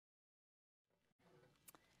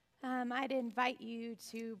I'd invite you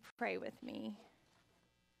to pray with me.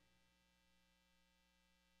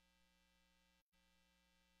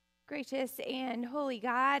 Gracious and holy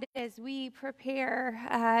God, as we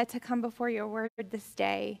prepare to come before your word this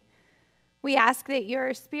day, we ask that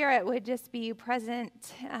your spirit would just be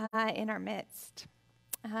present in our midst,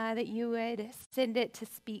 that you would send it to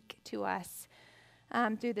speak to us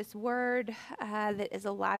through this word that is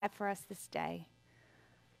alive for us this day.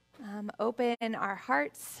 Open our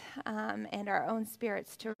hearts and our own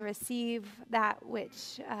spirits to receive that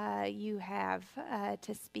which you have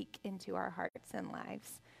to speak into our hearts and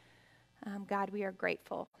lives. God, we are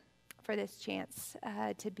grateful for this chance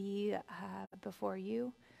to be before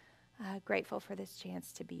you, grateful for this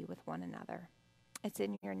chance to be with one another. It's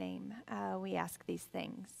in your name we ask these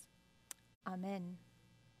things. Amen.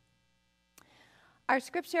 Our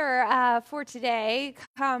scripture for today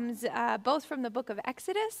comes both from the book of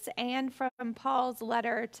Exodus and from Paul's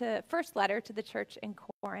first letter to the church in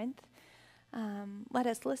Corinth. Let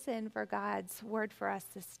us listen for God's word for us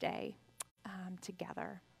this day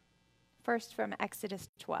together. First from Exodus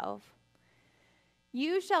 12.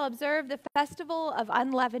 You shall observe the festival of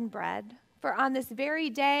unleavened bread, for on this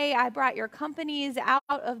very day I brought your companies out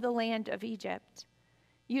of the land of Egypt.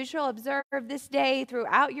 You shall observe this day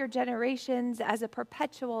throughout your generations as a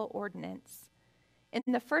perpetual ordinance. In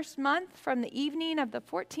the first month, from the evening of the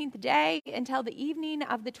 14th day until the evening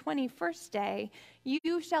of the 21st day,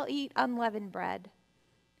 you shall eat unleavened bread.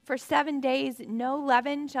 For 7 days no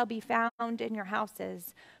leaven shall be found in your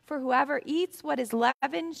houses. For whoever eats what is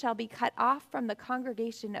leavened shall be cut off from the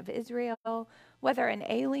congregation of Israel, whether an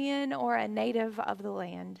alien or a native of the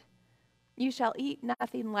land. You shall eat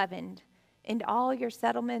nothing leavened. In all your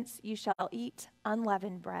settlements you shall eat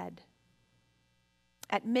unleavened bread.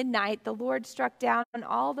 At midnight the Lord struck down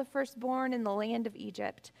all the firstborn in the land of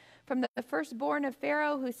Egypt, from the firstborn of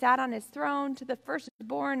Pharaoh who sat on his throne to the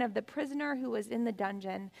firstborn of the prisoner who was in the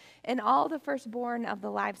dungeon, and all the firstborn of the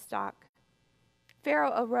livestock.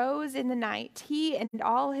 Pharaoh arose in the night, he and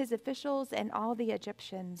all his officials and all the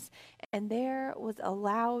Egyptians, and there was a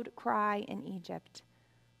loud cry in Egypt,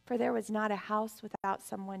 for there was not a house without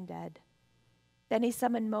someone dead. Then he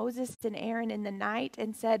summoned Moses and Aaron in the night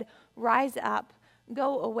and said, "Rise up,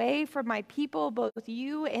 go away from my people, both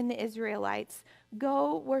you and the Israelites.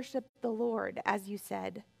 Go worship the Lord, as you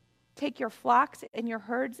said. Take your flocks and your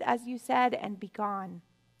herds, as you said, and be gone.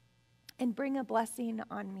 And bring a blessing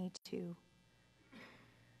on me too."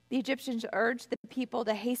 The Egyptians urged the people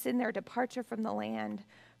to hasten their departure from the land,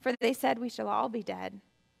 for they said, "We shall all be dead."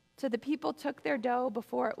 So the people took their dough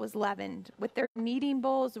before it was leavened, with their kneading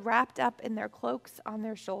bowls wrapped up in their cloaks on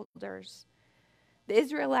their shoulders. The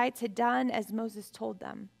Israelites had done as Moses told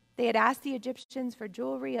them. They had asked the Egyptians for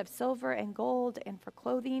jewelry of silver and gold and for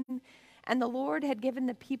clothing, and the Lord had given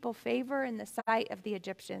the people favor in the sight of the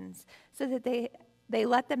Egyptians, so that they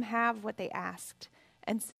let them have what they asked,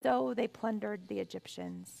 and so they plundered the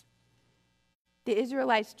Egyptians. The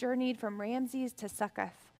Israelites journeyed from Ramses to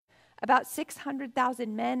Succoth, about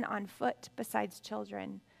 600,000 men on foot besides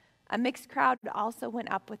children. A mixed crowd also went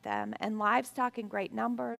up with them, and livestock in great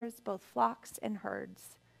numbers, both flocks and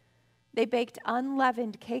herds. They baked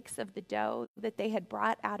unleavened cakes of the dough that they had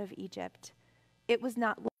brought out of Egypt. It was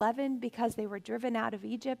not leavened because they were driven out of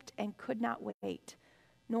Egypt and could not wait,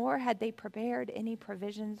 nor had they prepared any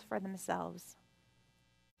provisions for themselves.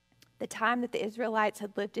 The time that the Israelites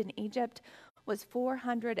had lived in Egypt was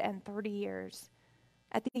 430 years.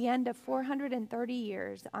 At the end of 430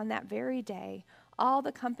 years, on that very day, all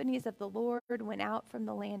the companies of the Lord went out from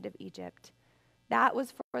the land of Egypt. That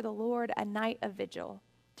was for the Lord a night of vigil,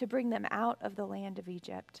 to bring them out of the land of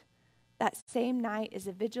Egypt. That same night is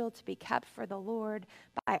a vigil to be kept for the Lord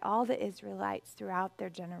by all the Israelites throughout their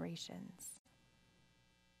generations.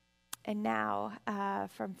 And now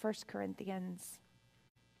from 1 Corinthians.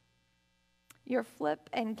 Your flip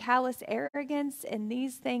and callous arrogance in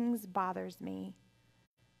these things bothers me.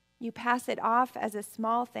 You pass it off as a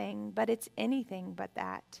small thing, but it's anything but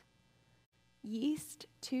that. Yeast,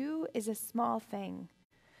 too, is a small thing,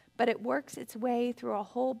 but it works its way through a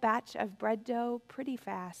whole batch of bread dough pretty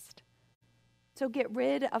fast. So get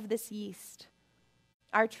rid of this yeast.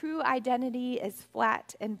 Our true identity is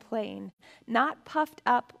flat and plain, not puffed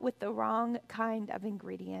up with the wrong kind of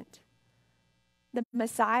ingredient. The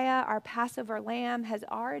Messiah, our Passover lamb, has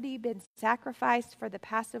already been sacrificed for the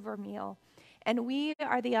Passover meal, and we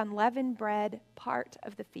are the unleavened bread part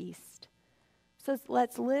of the feast. So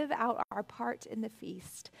let's live out our part in the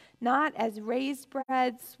feast, not as raised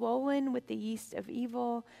bread swollen with the yeast of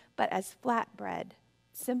evil, but as flat bread,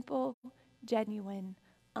 simple, genuine,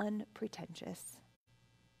 unpretentious.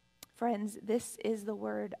 Friends, this is the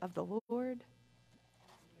word of the Lord.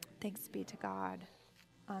 Thanks be to God.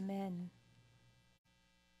 Amen.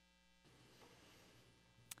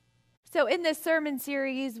 So in this sermon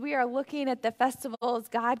series, we are looking at the festivals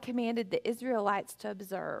God commanded the Israelites to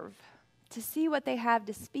observe, to see what they have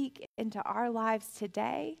to speak into our lives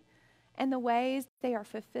today and the ways they are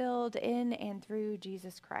fulfilled in and through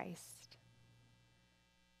Jesus Christ.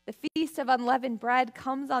 The Feast of Unleavened Bread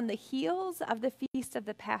comes on the heels of the Feast of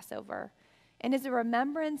the Passover and is a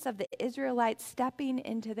remembrance of the Israelites stepping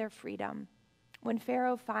into their freedom when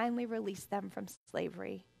Pharaoh finally released them from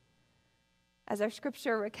slavery. As our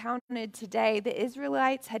scripture recounted today, the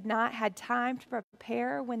Israelites had not had time to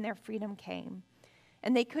prepare when their freedom came,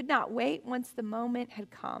 and they could not wait once the moment had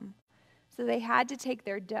come. So they had to take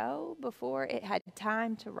their dough before it had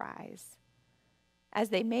time to rise. As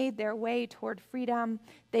they made their way toward freedom,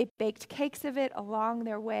 they baked cakes of it along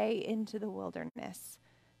their way into the wilderness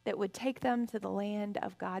that would take them to the land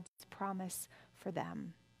of God's promise for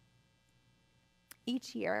them.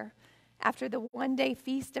 Each year, after the one-day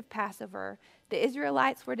feast of Passover, the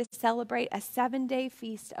Israelites were to celebrate a 7-day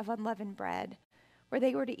feast of unleavened bread, where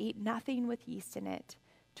they were to eat nothing with yeast in it,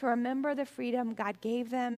 to remember the freedom God gave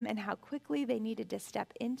them and how quickly they needed to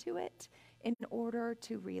step into it in order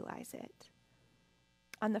to realize it.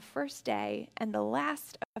 On the first day and the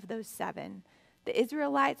last of those 7, the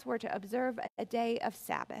Israelites were to observe a day of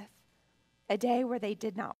Sabbath, a day where they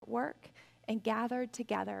did not work and gathered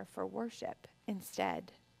together for worship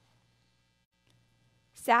instead.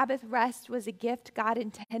 Sabbath rest was a gift God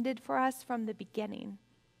intended for us from the beginning,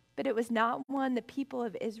 but it was not one the people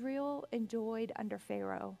of Israel enjoyed under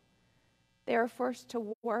Pharaoh. They were forced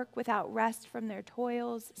to work without rest from their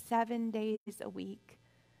toils 7 days a week.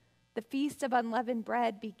 The Feast of Unleavened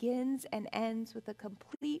Bread begins and ends with a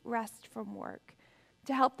complete rest from work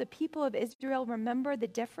to help the people of Israel remember the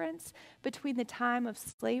difference between the time of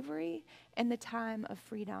slavery and the time of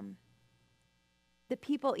freedom. The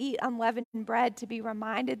people eat unleavened bread to be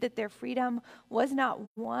reminded that their freedom was not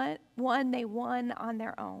one they won on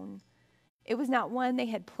their own. It was not one they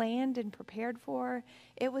had planned and prepared for.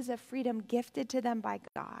 It was a freedom gifted to them by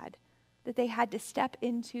God that they had to step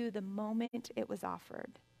into the moment it was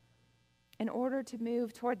offered. In order to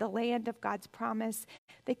move toward the land of God's promise,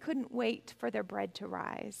 they couldn't wait for their bread to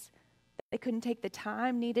rise. They couldn't take the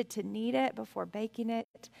time needed to knead it before baking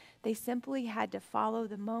it. They simply had to follow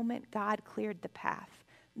the moment God cleared the path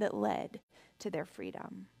that led to their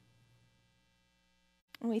freedom.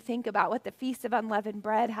 When we think about what the Feast of Unleavened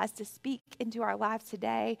Bread has to speak into our lives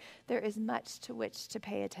today, there is much to which to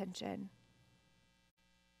pay attention.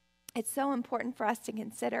 It's so important for us to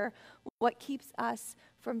consider what keeps us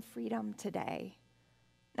from freedom today.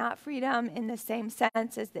 Not freedom in the same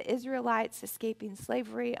sense as the Israelites escaping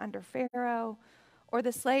slavery under Pharaoh, or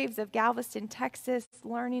the slaves of Galveston, Texas,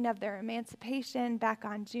 learning of their emancipation back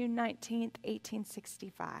on June 19th,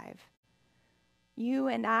 1865. You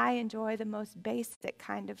and I enjoy the most basic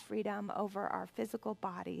kind of freedom over our physical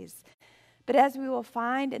bodies. But as we will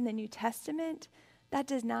find in the New Testament, that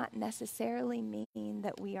does not necessarily mean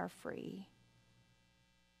that we are free.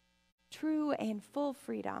 True and full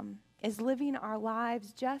freedom is living our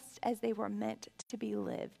lives just as they were meant to be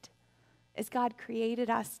lived, as God created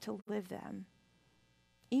us to live them.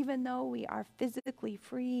 Even though we are physically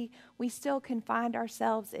free, we still can find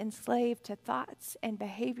ourselves enslaved to thoughts and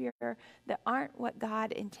behavior that aren't what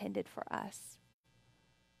God intended for us.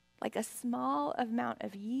 Like a small amount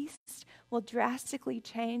of yeast will drastically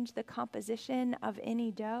change the composition of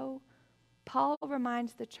any dough, Paul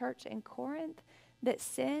reminds the church in Corinth that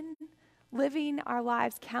sin, living our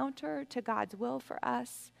lives counter to God's will for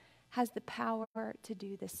us, has the power to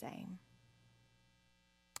do the same.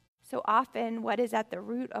 So often, what is at the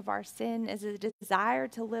root of our sin is a desire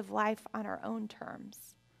to live life on our own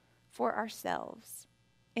terms, for ourselves,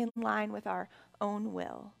 in line with our own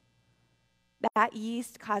will. That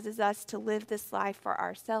yeast causes us to live this life for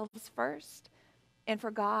ourselves first, and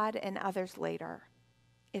for God and others later,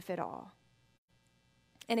 if at all.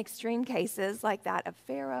 In extreme cases like that of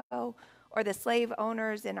Pharaoh or the slave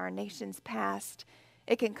owners in our nation's past,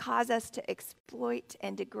 it can cause us to exploit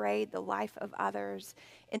and degrade the life of others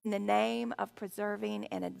in the name of preserving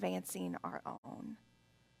and advancing our own.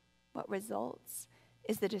 What results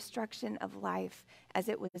is the destruction of life as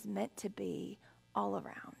it was meant to be all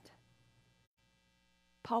around.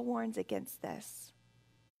 Paul warns against this.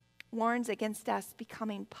 Warns against us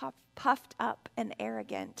becoming puffed up and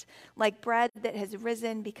arrogant, like bread that has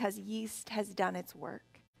risen because yeast has done its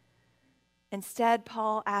work. Instead,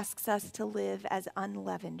 Paul asks us to live as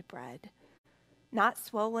unleavened bread, not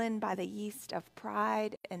swollen by the yeast of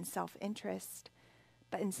pride and self-interest,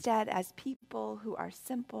 but instead as people who are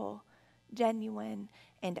simple, genuine,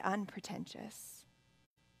 and unpretentious.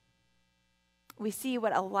 We see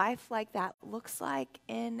what a life like that looks like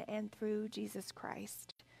in and through Jesus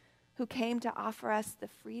Christ, who came to offer us the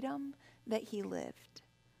freedom that he lived.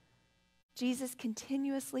 Jesus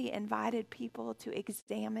continuously invited people to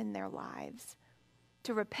examine their lives,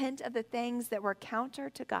 to repent of the things that were counter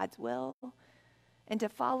to God's will, and to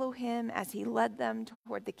follow him as he led them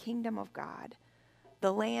toward the kingdom of God,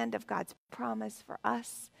 the land of God's promise for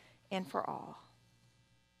us and for all.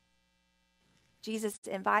 Jesus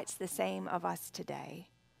invites the same of us today.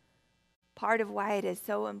 Part of why it is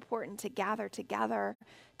so important to gather together,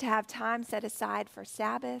 to have time set aside for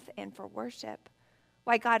Sabbath and for worship,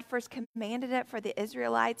 why God first commanded it for the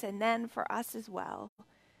Israelites and then for us as well,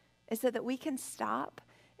 is so that we can stop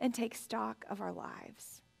and take stock of our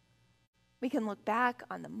lives. We can look back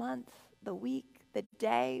on the month, the week, the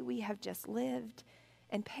day we have just lived,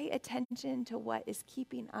 and pay attention to what is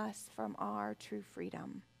keeping us from our true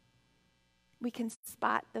freedom. We can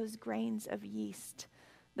spot those grains of yeast,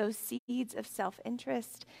 those seeds of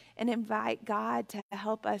self-interest, and invite God to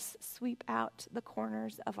help us sweep out the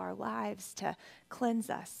corners of our lives to cleanse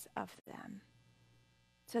us of them.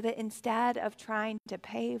 So that instead of trying to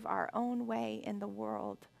pave our own way in the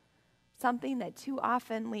world, something that too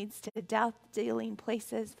often leads to death-dealing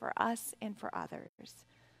places for us and for others,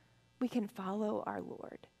 we can follow our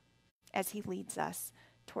Lord as he leads us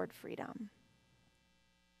toward freedom.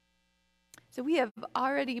 So we have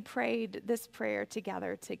already prayed this prayer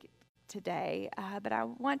together today, but I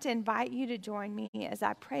want to invite you to join me as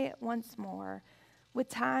I pray it once more with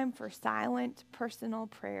time for silent, personal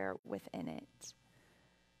prayer within it.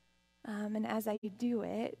 And as I do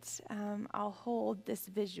it, I'll hold this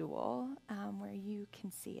visual where you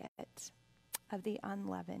can see it of the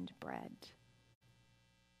unleavened bread.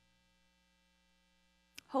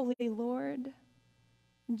 Holy Lord,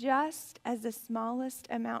 just as the smallest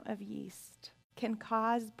amount of yeast can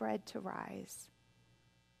cause bread to rise,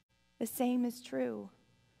 the same is true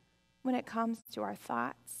when it comes to our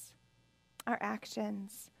thoughts, our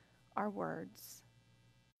actions, our words.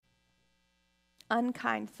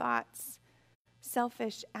 Unkind thoughts,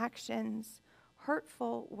 selfish actions,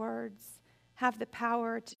 hurtful words have the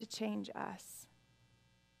power to change us,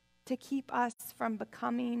 to keep us from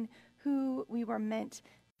becoming who we were meant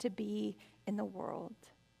to be in the world.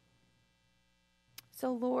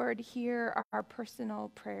 So, Lord, hear our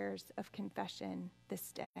personal prayers of confession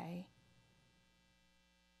this day.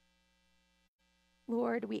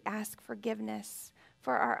 Lord, we ask forgiveness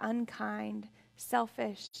for our unkind,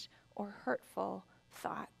 selfish, or hurtful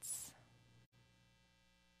thoughts.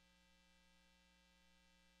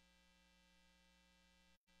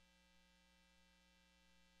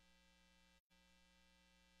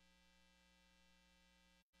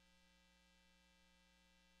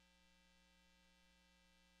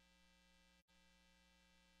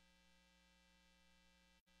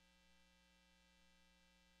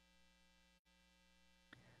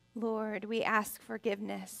 Lord, we ask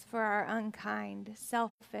forgiveness for our unkind,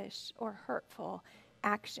 selfish, or hurtful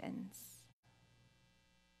actions.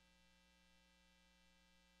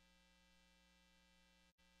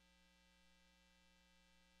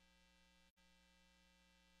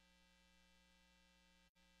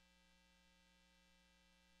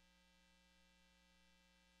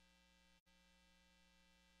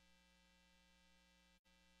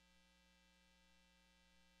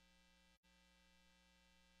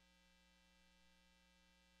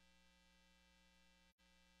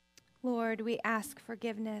 Lord, we ask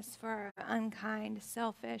forgiveness for our unkind,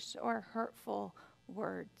 selfish, or hurtful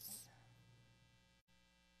words.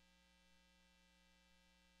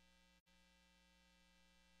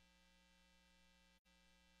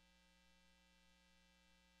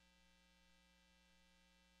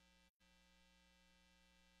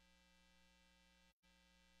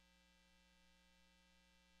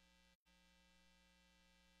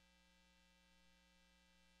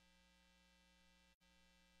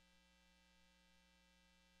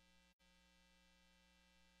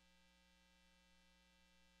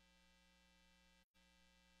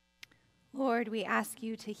 Lord, we ask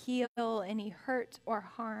you to heal any hurt or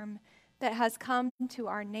harm that has come to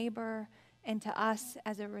our neighbor and to us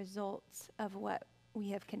as a result of what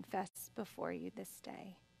we have confessed before you this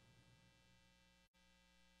day.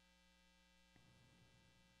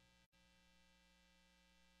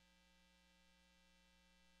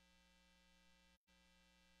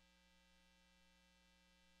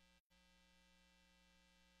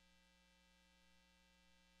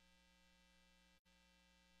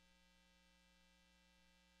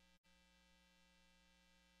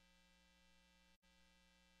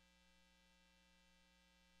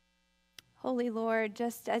 Holy Lord,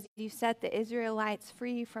 just as you set the Israelites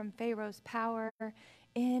free from Pharaoh's power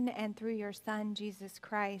in and through your Son, Jesus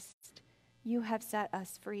Christ, you have set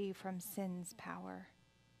us free from sin's power.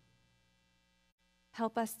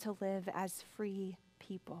 Help us to live as free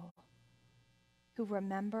people who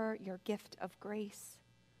remember your gift of grace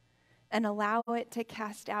and allow it to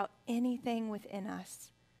cast out anything within us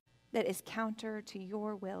that is counter to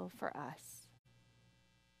your will for us.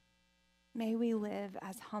 May we live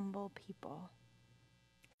as humble people,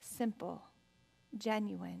 simple,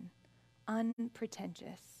 genuine,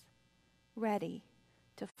 unpretentious, ready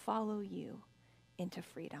to follow you into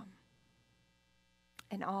freedom.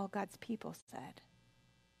 And all God's people said,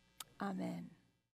 Amen.